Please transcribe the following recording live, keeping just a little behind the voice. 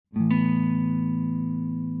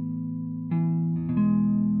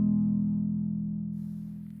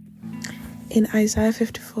In Isaiah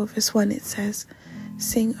 54 verse 1 it says,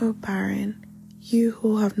 "Sing, O barren, you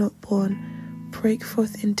who have not borne, break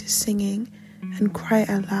forth into singing, and cry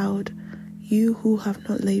aloud, you who have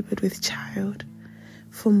not labored with child.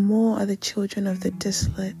 For more are the children of the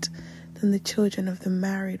desolate than the children of the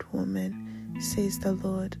married woman, says the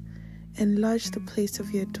Lord. Enlarge the place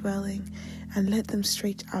of your dwelling, and let them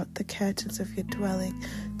stretch out the curtains of your dwelling.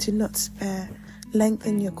 Do not spare.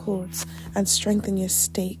 Lengthen your cords and strengthen your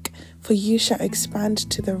stake, for you shall expand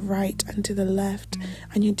to the right and to the left,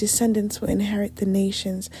 and your descendants will inherit the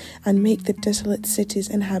nations and make the desolate cities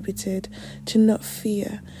inhabited. Do not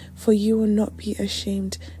fear, for you will not be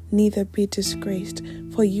ashamed, neither be disgraced,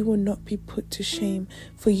 for you will not be put to shame,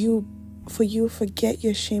 for you will forget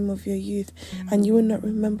your shame of your youth, and you will not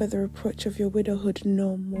remember the reproach of your widowhood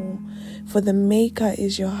no more. For the Maker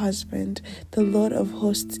is your husband, the Lord of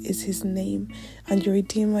hosts is his name, and your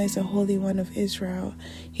Redeemer is the Holy One of Israel.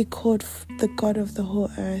 He called the God of the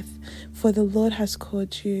whole earth, for the Lord has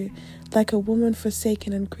called you. Like a woman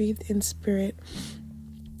forsaken and grieved in spirit,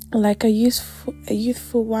 like a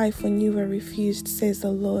youthful wife when you were refused, says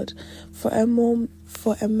the Lord. For a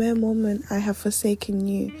mere moment I have forsaken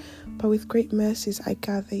you, but with great mercies I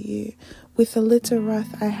gather you. With a little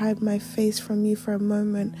wrath I hide my face from you for a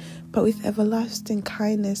moment, but with everlasting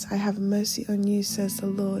kindness I have mercy on you, says the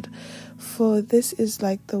Lord. For this is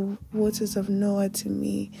like the waters of Noah to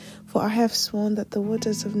me. For I have sworn that the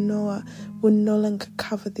waters of Noah will no longer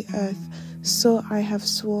cover the earth. So I have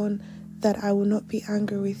sworn that I will not be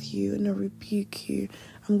angry with you nor rebuke you.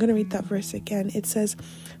 I'm going to read that verse again. It says,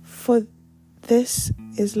 for this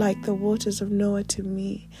is like the waters of Noah to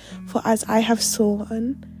me. For as I have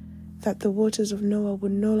sworn that the waters of Noah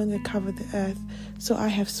will no longer cover the earth, so I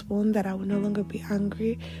have sworn that I will no longer be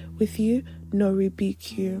angry with you nor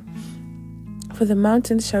rebuke you. For the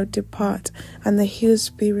mountains shall depart and the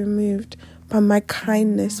hills be removed, but my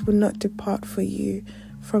kindness will not depart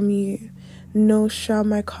from you. No shall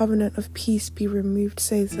my covenant of peace be removed,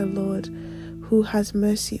 says the Lord, who has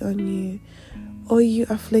mercy on you. O you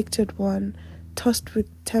afflicted one, tossed with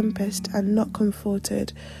tempest and not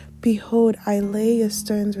comforted, behold, I lay your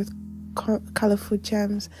stones with colorful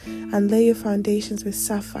gems, and lay your foundations with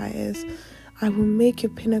sapphires. I will make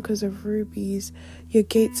your pinnacles of rubies, your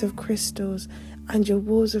gates of crystals, and your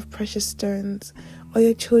walls of precious stones. All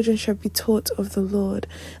your children shall be taught of the Lord,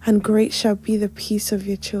 and great shall be the peace of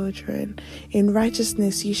your children. In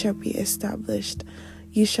righteousness you shall be established.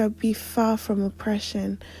 You shall be far from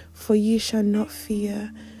oppression, for you shall not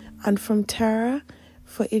fear, and from terror,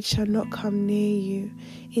 for it shall not come near you.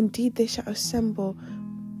 Indeed they shall assemble,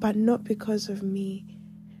 but not because of me.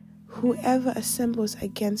 Whoever assembles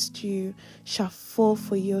against you shall fall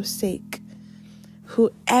for your sake.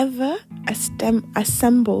 Whoever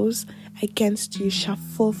assembles against you shall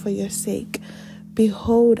fall for your sake.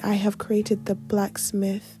 Behold, I have created the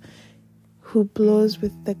blacksmith, who blows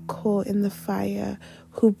with the coal in the fire,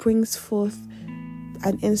 who brings forth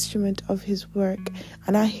an instrument of his work,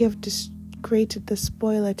 and I have created the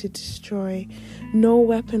spoiler to destroy. No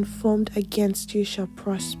weapon formed against you shall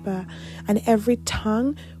prosper, and every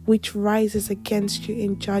tongue which rises against you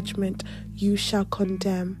in judgment you shall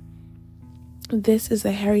condemn. This is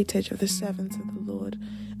the heritage of the servants of the Lord,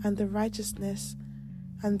 and their righteousness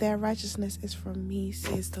is from me,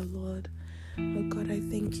 says the Lord. Oh God, I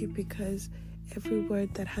thank you because every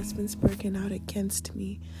word that has been spoken out against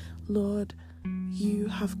me, Lord, you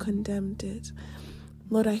have condemned it.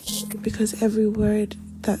 Lord, I thank you because every word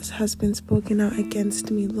that has been spoken out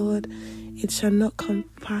against me, Lord, it shall not come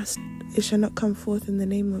forth in the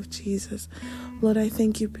name of Jesus. Lord, I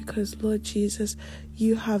thank you because, Lord Jesus,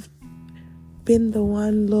 you have been the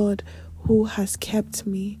one, Lord, who has kept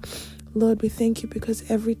me. Lord, we thank you because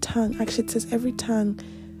every tongue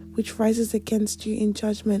which rises against you in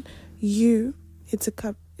judgment,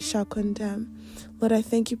 shall condemn. Lord, I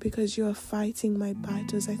thank you because you are fighting my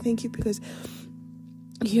battles. I thank you because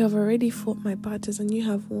you have already fought my battles and you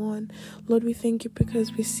have won. Lord, we thank you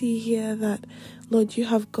because we see here that, Lord, you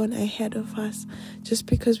have gone ahead of us. Just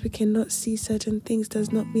because we cannot see certain things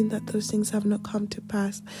does not mean that those things have not come to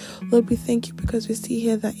pass. Lord, we thank you because we see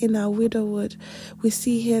here that in our widowhood, we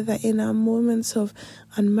see here that in our moments of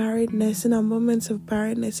unmarriedness, in our moments of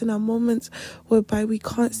barrenness, in our moments whereby we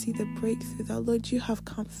can't see the breakthrough, that, Lord, you have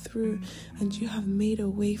come through and you have made a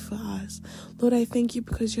way for us. Lord, I thank you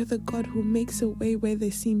because you're the God who makes a way where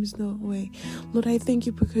there seems no way. Lord, I thank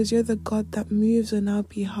you because you're the God that moves on our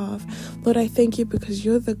behalf. Lord, I thank you because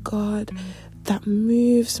you're the God that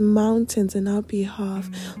moves mountains on our behalf.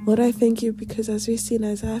 Lord, I thank you because as we see in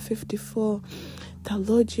Isaiah 54, that,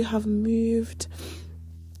 Lord, you have moved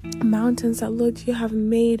mountains, that Lord, you have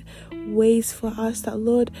made ways for us, that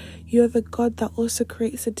Lord, you're the God that also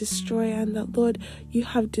creates a destroyer, and that Lord, you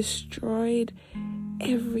have destroyed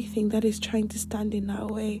everything that is trying to stand in our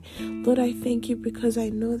way. Lord, I thank you because I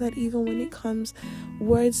know that even when it comes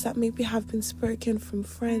words that maybe have been spoken from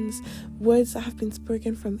friends, words that have been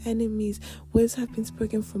spoken from enemies, words that have been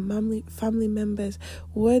spoken from family members,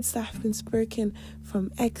 words that have been spoken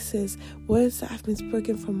from exes, words that have been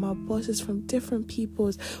spoken from our bosses, from different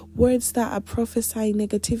peoples, words that are prophesying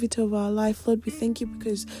negativity over our life, Lord, we thank you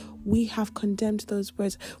because we have condemned those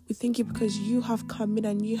words. We thank you because you have come in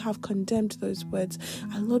and you have condemned those words.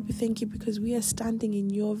 And Lord, we thank you because we are standing in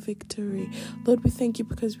your victory. Lord, we thank you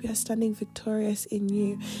because we are standing victorious in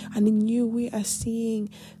you. And in you, we are seeing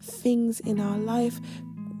things in our life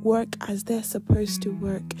work as they're supposed to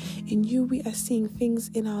work. In you, we are seeing things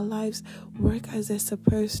in our lives work as they're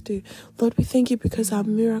supposed to. Lord, we thank you because our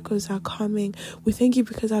miracles are coming. We thank you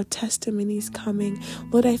because our testimony is coming.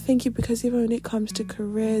 Lord, I thank you because even when it comes to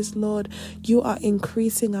careers, Lord, you are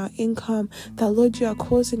increasing our income. That, Lord, you are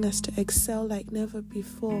causing us to excel like never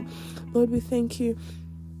before. Lord, we thank you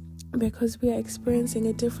because we are experiencing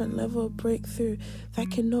a different level of breakthrough that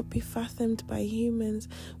cannot be fathomed by humans.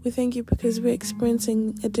 We thank you because we're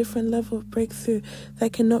experiencing a different level of breakthrough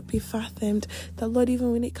that cannot be fathomed. That, Lord,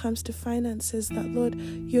 even when it comes to finances, that, Lord,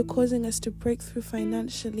 you're causing us to break through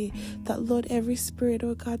financially. That, Lord, every spirit,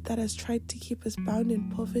 oh God, that has tried to keep us bound in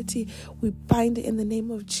poverty, we bind it in the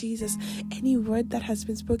name of Jesus. Any word that has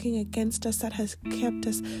been spoken against us that has kept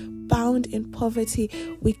us bound in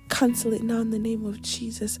poverty, we cancel it now in the name of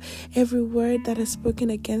Jesus. Every word that has spoken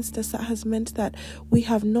against us that has meant that we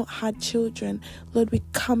have not had children, Lord, we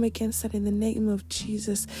come against that in the name of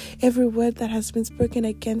Jesus. Every word that has been spoken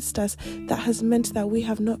against us that has meant that we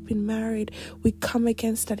have not been married, we come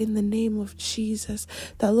against that in the name of Jesus.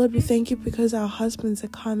 That, Lord, we thank you because our husbands are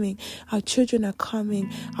coming, our children are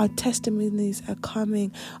coming, our testimonies are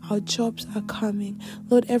coming, our jobs are coming.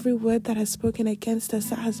 Lord, every word that has spoken against us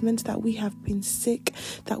that has meant that we have been sick,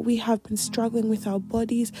 that we have been struggling with our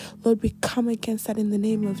bodies, Lord, we come against that in the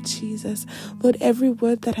name of Jesus. Lord, every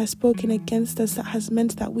word that has spoken against us that has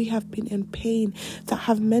meant that we have been in pain, that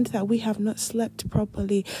have meant that we have not slept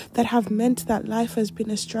properly, that have meant that life has been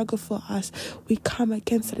a struggle for us, we come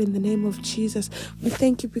against it in the name of Jesus. We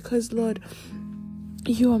thank you because, Lord,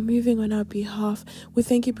 you are moving on our behalf. We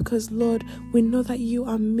thank you because, Lord, we know that you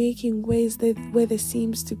are making ways where there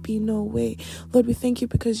seems to be no way. Lord, we thank you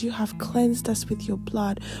because you have cleansed us with your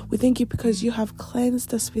blood. We thank you because you have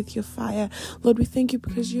cleansed us with your fire. Lord, we thank you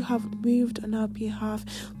because you have moved on our behalf.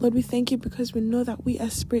 Lord, we thank you because we know that we are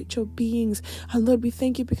spiritual beings. And Lord, we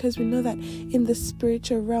thank you because we know that in the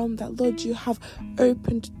spiritual realm that, Lord, you have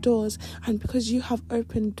opened doors. And because you have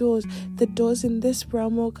opened doors, the doors in this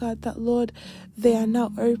realm, oh God, that, Lord, they are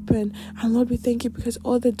now open. And Lord, we thank you because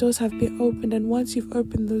all the doors have been opened, and once you've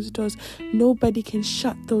opened those doors, nobody can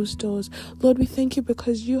shut those doors. Lord, we thank you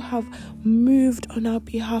because you have moved on our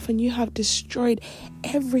behalf and you have destroyed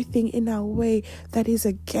everything in our way that is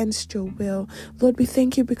against your will. Lord, we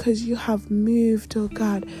thank you because you have moved, oh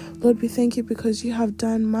God. Lord, we thank you because you have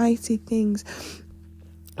done mighty things.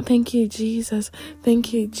 Thank you, Jesus.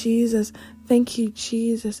 Thank you, Jesus. Thank you,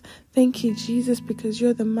 Jesus. Thank you, Jesus, because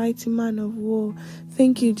you're the mighty man of war.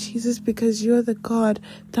 Thank you, Jesus, because you're the God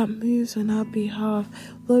that moves on our behalf.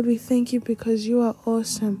 Lord, we thank you because you are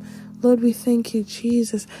awesome. Lord, we thank you,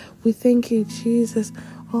 Jesus. We thank you, Jesus.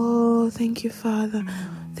 Oh, thank you, Father.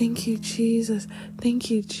 Thank you, Jesus. Thank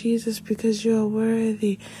you, Jesus, because you are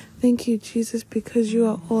worthy. Thank you, Jesus, because you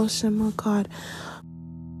are awesome, oh God.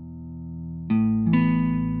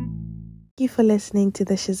 Thank you for listening to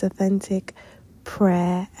the She's Authentic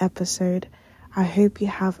prayer episode. I hope you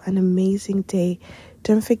have an amazing day.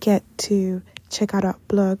 Don't forget to check out our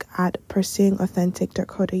blog at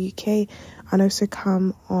pursuingauthentic.co.uk and also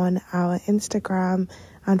come on our Instagram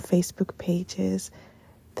and Facebook pages.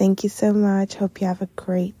 Thank you so much. Hope you have a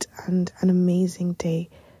great and an amazing day.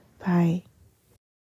 Bye.